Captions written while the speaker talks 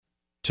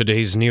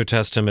Today's New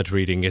Testament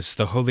reading is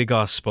the Holy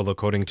Gospel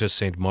according to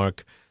St.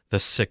 Mark, the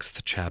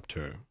 6th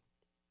chapter.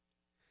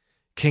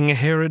 King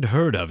Herod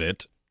heard of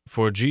it,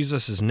 for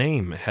Jesus'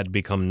 name had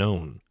become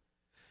known.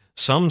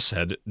 Some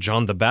said,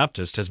 John the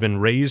Baptist has been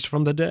raised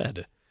from the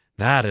dead.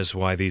 That is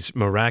why these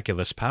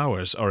miraculous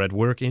powers are at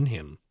work in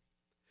him.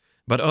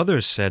 But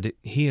others said,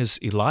 he is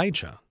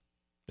Elijah.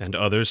 And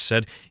others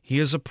said, he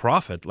is a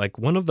prophet, like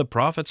one of the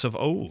prophets of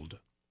old.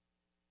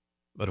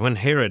 But when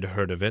Herod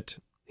heard of it,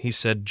 he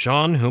said,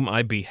 John, whom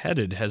I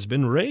beheaded, has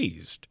been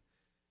raised.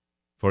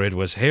 For it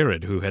was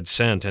Herod who had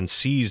sent and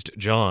seized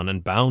John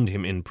and bound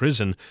him in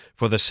prison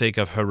for the sake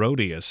of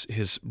Herodias,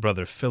 his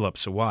brother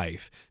Philip's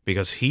wife,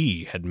 because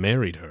he had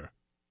married her.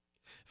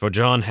 For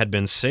John had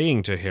been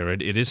saying to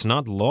Herod, It is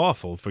not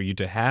lawful for you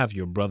to have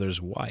your brother's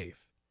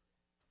wife.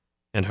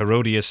 And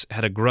Herodias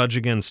had a grudge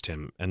against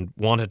him, and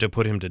wanted to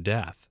put him to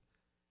death.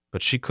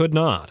 But she could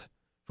not,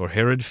 for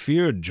Herod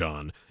feared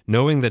John,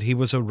 knowing that he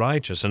was a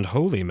righteous and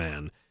holy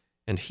man,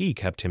 and he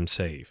kept him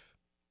safe.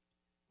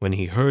 When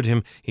he heard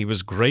him, he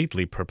was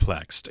greatly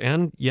perplexed,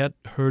 and yet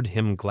heard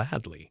him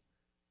gladly.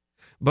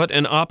 But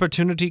an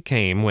opportunity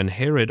came when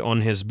Herod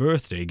on his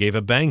birthday gave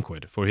a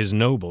banquet for his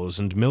nobles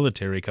and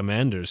military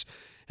commanders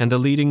and the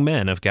leading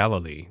men of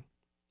Galilee.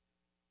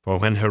 For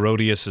when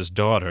Herodias'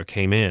 daughter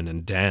came in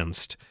and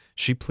danced,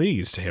 she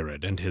pleased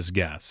Herod and his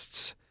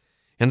guests.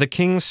 And the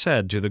king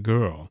said to the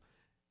girl,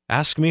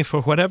 Ask me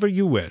for whatever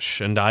you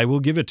wish, and I will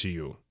give it to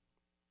you.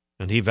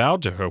 And he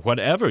vowed to her,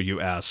 Whatever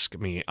you ask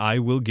me, I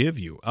will give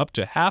you, up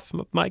to half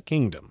of my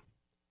kingdom.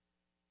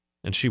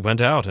 And she went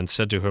out and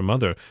said to her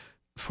mother,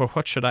 For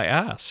what should I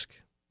ask?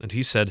 And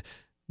he said,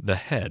 The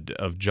head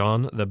of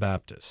John the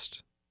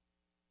Baptist.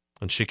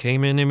 And she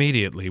came in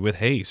immediately with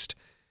haste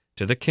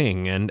to the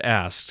king and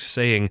asked,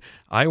 saying,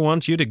 I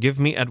want you to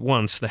give me at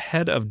once the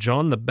head of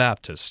John the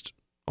Baptist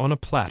on a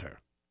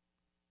platter.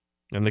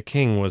 And the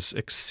king was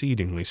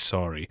exceedingly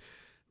sorry,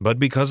 but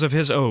because of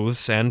his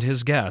oaths and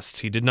his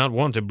guests, he did not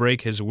want to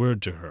break his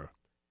word to her.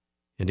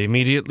 And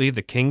immediately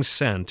the king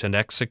sent an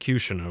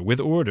executioner with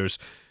orders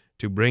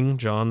to bring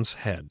John's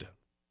head.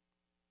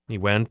 He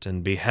went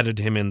and beheaded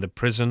him in the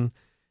prison,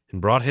 and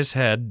brought his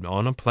head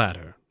on a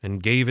platter,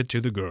 and gave it to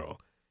the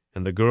girl,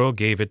 and the girl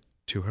gave it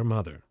to her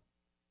mother.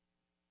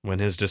 When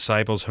his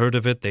disciples heard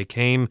of it, they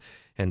came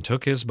and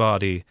took his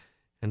body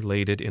and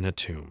laid it in a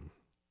tomb.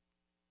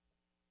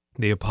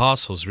 The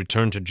apostles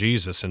returned to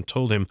Jesus and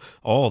told him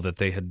all that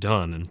they had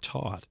done and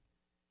taught.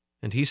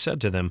 And he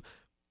said to them,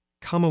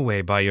 Come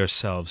away by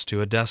yourselves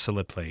to a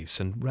desolate place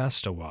and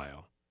rest a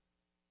while.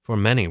 For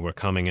many were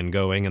coming and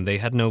going, and they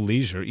had no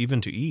leisure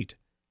even to eat.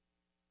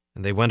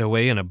 And they went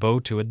away in a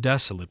boat to a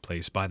desolate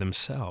place by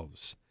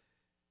themselves.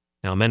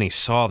 Now many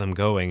saw them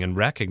going and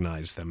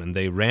recognized them, and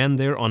they ran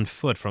there on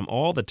foot from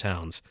all the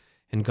towns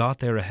and got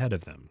there ahead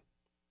of them.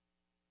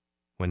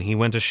 When he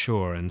went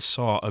ashore and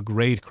saw a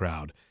great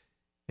crowd,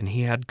 and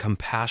he had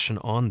compassion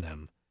on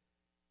them,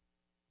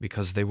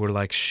 because they were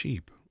like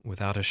sheep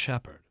without a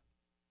shepherd.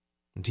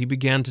 And he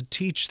began to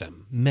teach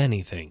them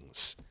many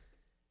things.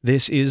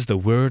 This is the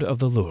word of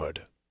the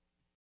Lord.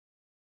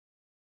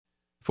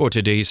 For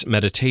today's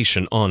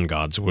meditation on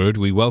God's Word,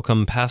 we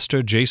welcome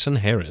Pastor Jason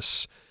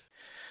Harris.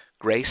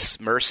 Grace,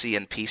 mercy,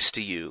 and peace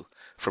to you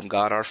from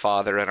God our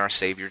Father and our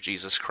Savior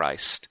Jesus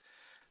Christ.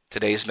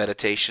 Today's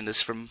meditation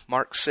is from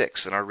Mark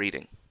 6 in our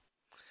reading.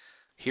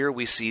 Here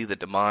we see the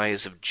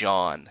demise of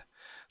John,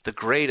 the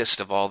greatest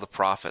of all the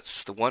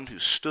prophets, the one who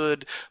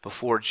stood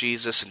before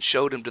Jesus and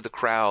showed him to the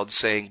crowd,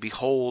 saying,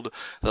 Behold,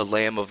 the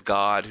Lamb of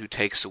God who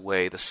takes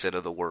away the sin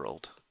of the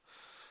world.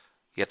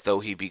 Yet though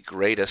he be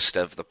greatest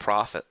of the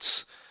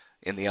prophets,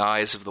 in the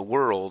eyes of the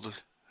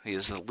world, he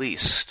is the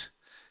least.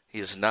 He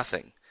is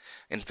nothing.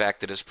 In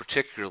fact, it is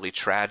particularly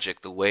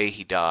tragic the way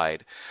he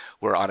died,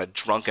 where on a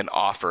drunken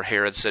offer,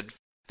 Herod said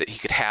that he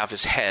could have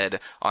his head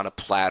on a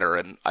platter.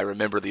 And I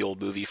remember the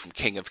old movie from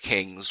King of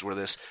Kings, where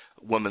this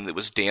woman that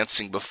was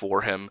dancing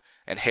before him,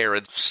 and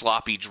Herod,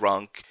 sloppy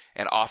drunk,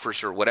 and offers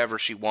her whatever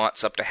she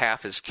wants, up to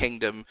half his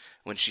kingdom,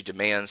 when she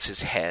demands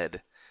his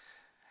head.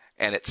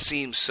 And it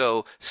seems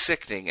so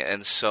sickening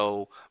and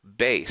so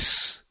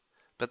base.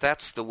 But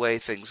that's the way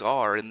things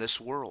are in this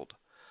world.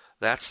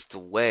 That's the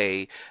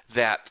way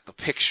that the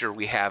picture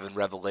we have in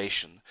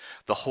Revelation,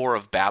 the whore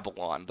of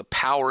Babylon, the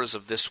powers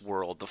of this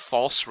world, the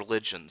false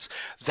religions,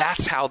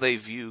 that's how they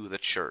view the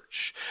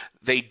church.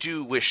 They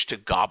do wish to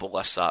gobble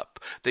us up.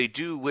 They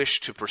do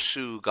wish to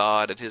pursue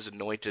God and his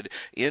anointed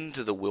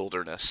into the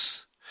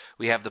wilderness.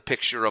 We have the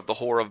picture of the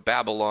whore of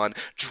Babylon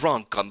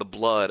drunk on the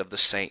blood of the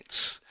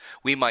saints.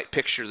 We might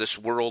picture this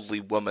worldly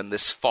woman,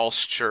 this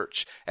false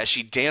church, as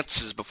she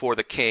dances before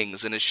the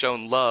kings and is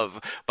shown love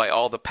by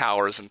all the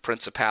powers and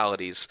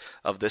principalities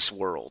of this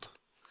world.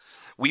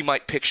 We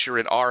might picture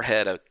in our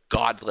head a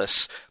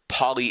godless,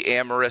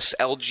 polyamorous,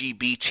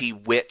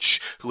 LGBT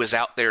witch who is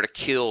out there to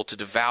kill, to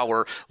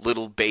devour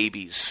little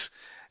babies.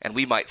 And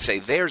we might say,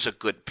 there's a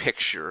good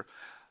picture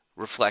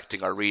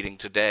reflecting our reading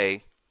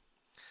today.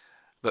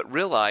 But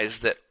realize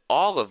that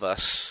all of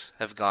us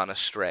have gone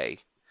astray.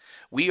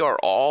 We are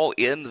all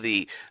in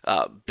the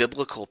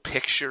biblical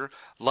picture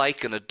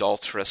like an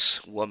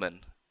adulterous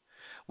woman.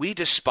 We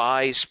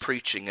despise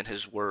preaching in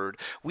his word.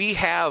 We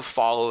have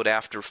followed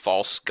after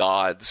false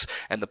gods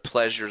and the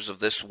pleasures of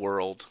this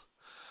world.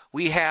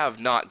 We have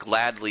not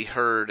gladly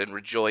heard and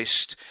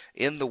rejoiced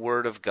in the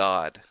word of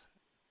God.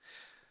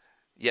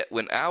 Yet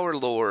when our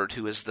Lord,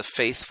 who is the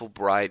faithful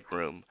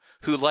bridegroom,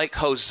 who like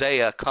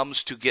Hosea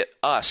comes to get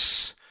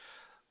us,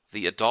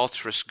 the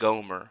adulterous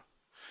Gomer,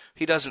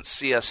 he doesn't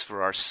see us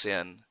for our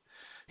sin.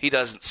 He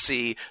doesn't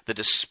see the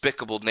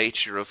despicable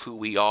nature of who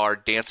we are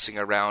dancing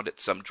around at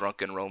some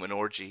drunken Roman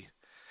orgy.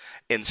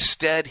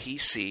 Instead, he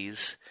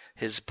sees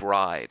his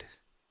bride.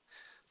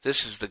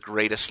 This is the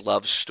greatest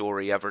love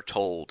story ever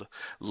told.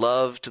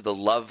 Love to the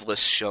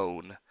loveless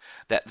shown,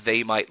 that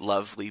they might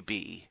lovely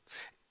be,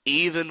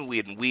 even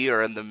when we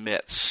are in the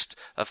midst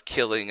of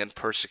killing and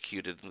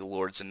persecuting the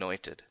Lord's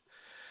anointed.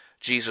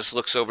 Jesus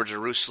looks over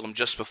Jerusalem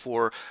just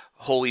before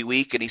Holy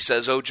Week, and he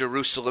says, "O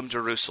Jerusalem,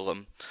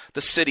 Jerusalem,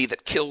 the city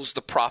that kills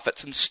the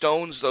prophets and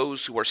stones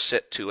those who are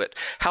sent to it.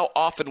 How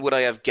often would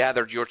I have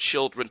gathered your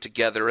children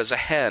together as a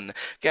hen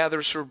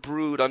gathers her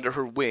brood under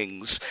her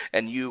wings,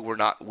 and you were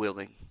not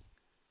willing."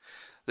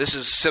 This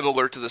is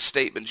similar to the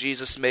statement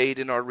Jesus made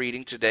in our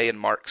reading today in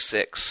Mark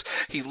 6.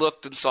 He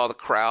looked and saw the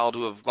crowd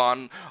who have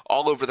gone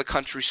all over the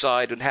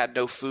countryside and had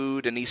no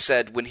food, and he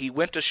said, when he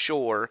went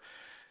ashore,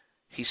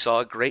 he saw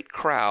a great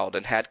crowd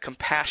and had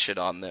compassion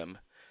on them,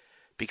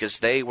 because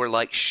they were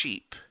like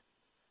sheep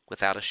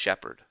without a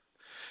shepherd.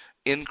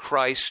 In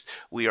Christ,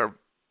 we are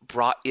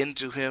brought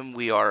into him,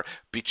 we are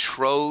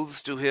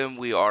betrothed to him,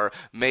 we are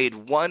made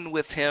one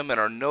with him and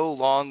are no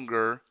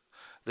longer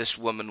this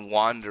woman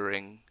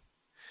wandering.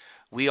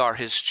 We are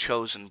his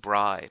chosen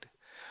bride.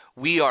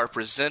 We are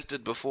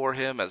presented before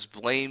him as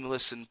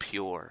blameless and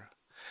pure.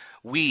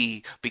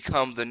 We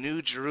become the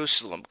new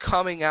Jerusalem,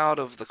 coming out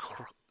of the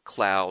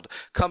cloud,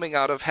 coming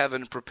out of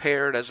heaven,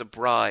 prepared as a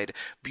bride,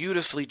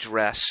 beautifully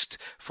dressed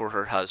for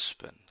her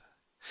husband.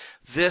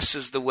 This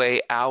is the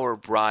way our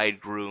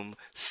bridegroom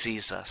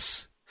sees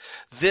us.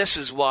 This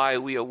is why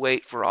we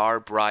await for our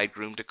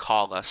bridegroom to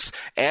call us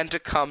and to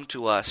come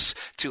to us,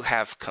 to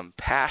have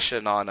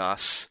compassion on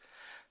us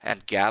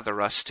and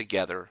gather us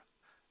together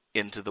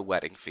into the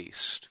wedding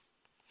feast.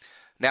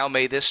 Now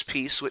may this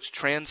peace which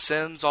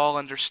transcends all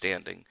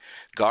understanding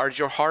guard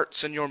your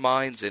hearts and your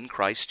minds in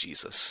Christ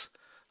Jesus.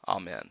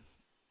 Amen.